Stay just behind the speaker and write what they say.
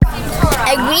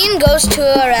Egwene goes to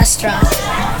a restaurant.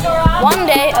 One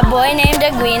day, a boy named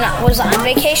Egwene was on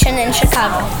vacation in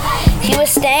Chicago. He was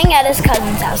staying at his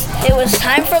cousin's house. It was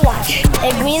time for lunch.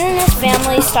 Egwene and his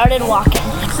family started walking.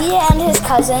 He and his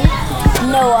cousin,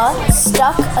 Noah,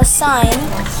 stuck a sign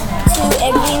to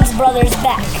Egwene's brother's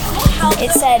back.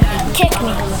 It said, "Kick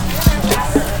me."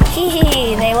 Hee hee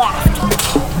hee, they laughed.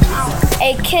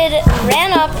 A kid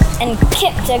ran up and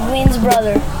kicked Egwene's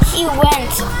brother. He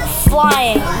went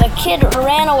flying. The kid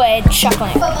ran away,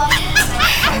 chuckling.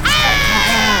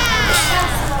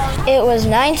 It was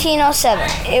 1907.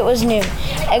 It was noon.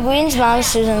 Egwene's mom,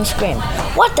 Susan, screamed,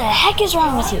 "What the heck is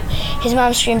wrong with you?" His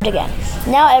mom screamed again.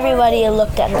 Now everybody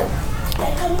looked at her.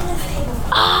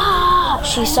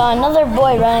 She saw another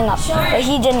boy running up, but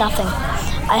he did nothing.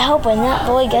 "I hope when that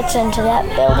boy gets into that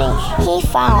building, he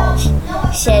falls,"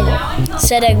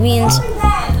 said Egwene's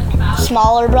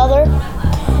smaller brother.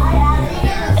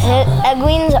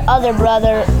 Egwene's other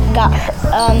brother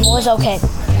was okay.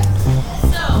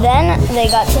 Then they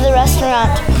got to the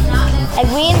restaurant.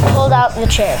 Egwene pulled out the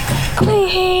chair.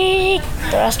 Creak!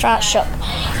 The restaurant shook.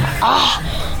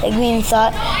 Egwene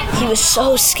thought. He was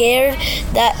so scared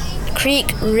that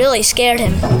creak really scared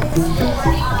him.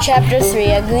 Chapter 3.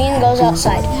 Egwene goes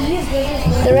outside.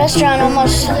 The restaurant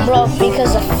almost broke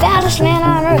because the fattest man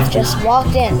on earth just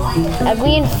walked in.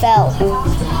 Egwene fell.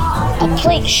 A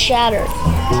plate shattered.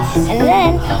 And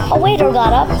then a waiter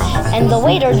got up, and the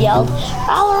waiter yelled,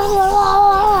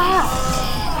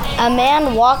 A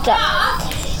man walked up.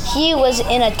 He was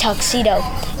in a tuxedo.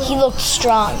 He looked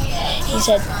strong. He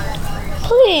said,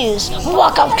 "Please,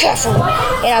 walk up carefully,"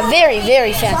 in a very,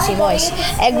 very fancy voice.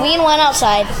 Egwene went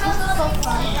outside.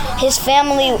 His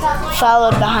family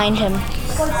followed behind him.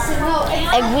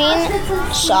 Egwene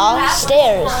saw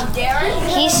stairs.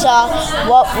 He saw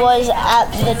what was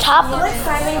at the top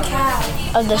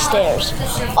of the stairs.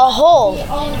 A hole.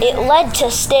 It led to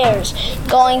stairs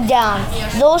going down.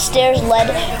 Those stairs led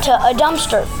to a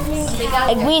dumpster.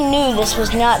 Egwene knew this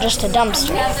was not just a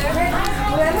dumpster.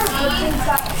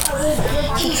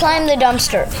 He climbed the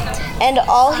dumpster, and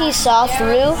all he saw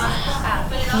through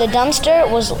the dumpster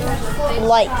was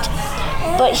light,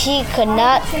 but he could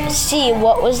not see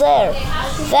what was there.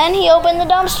 Then he opened the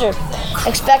dumpster,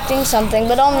 expecting something,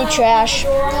 but only trash.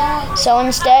 So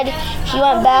instead, he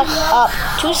went back up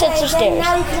 2 sets of stairs.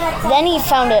 Then he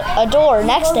found a door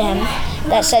next to him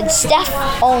that said "Steph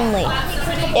Only."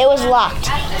 It was locked,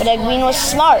 but Egwene was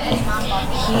smart.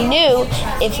 He knew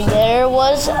if there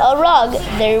was a rug,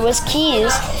 there was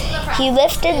keys. He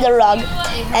lifted the rug,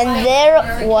 and there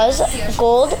was a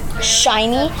gold,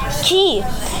 shiny key.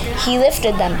 He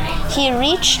lifted them. He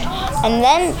reached and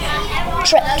then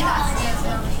tripped,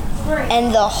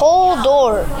 and the whole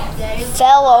door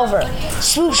fell over.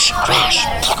 Swoosh, crash.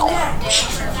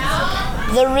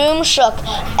 The room shook.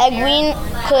 Egwene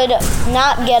could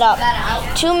not get up.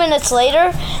 2 minutes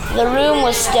later, the room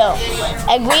was still.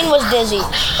 Egwene was dizzy.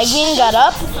 Egwene got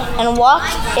up and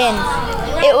walked in.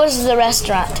 It was the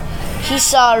restaurant. He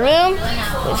saw a room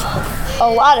with a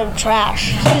lot of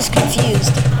trash. He was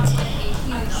confused.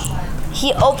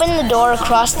 He opened the door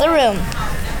across the room.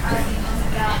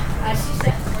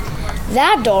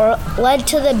 That door led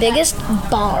to the biggest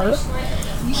bar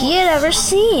he had ever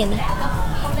seen.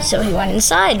 So he went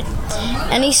inside,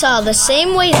 and he saw the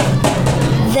same waiter.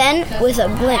 Then, with a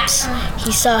glimpse,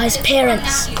 he saw his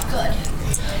parents.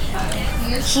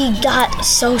 He got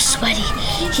so sweaty.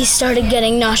 He started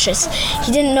getting nauseous.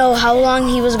 He didn't know how long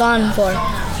he was gone for.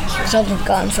 He was only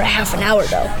gone for half an hour,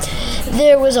 though.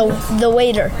 There was the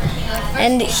waiter,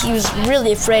 and he was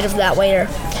really afraid of that waiter.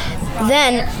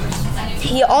 Then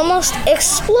he almost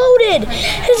exploded.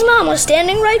 His mom was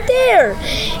standing right there.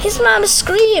 His mom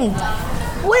screamed,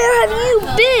 "Where have you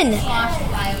been?"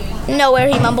 "Nowhere,"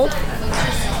 he mumbled.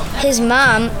 His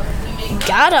mom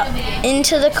got up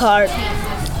into the car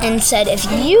and said, "If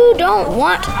you don't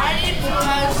want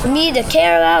me to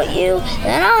care about you,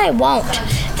 then I won't,"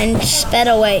 and sped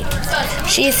away.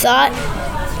 He thought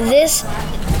this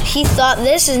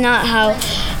is not how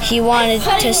he wanted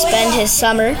to spend his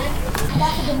summer.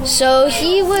 So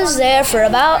he was there for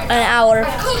about an hour,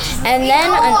 and then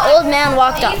an old man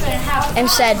walked up and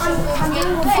said,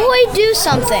 "Boy, do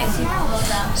something."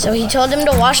 So he told him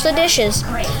to wash the dishes.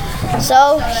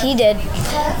 So he did.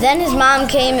 Then his mom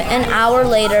came an hour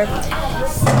later.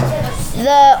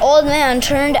 The old man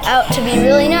turned out to be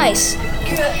really nice,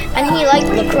 and he liked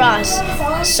lacrosse.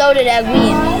 So did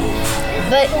Egwene.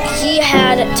 But he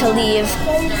had to leave.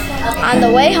 On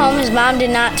the way home, his mom did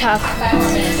not talk.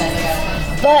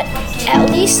 But at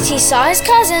least he saw his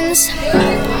cousins.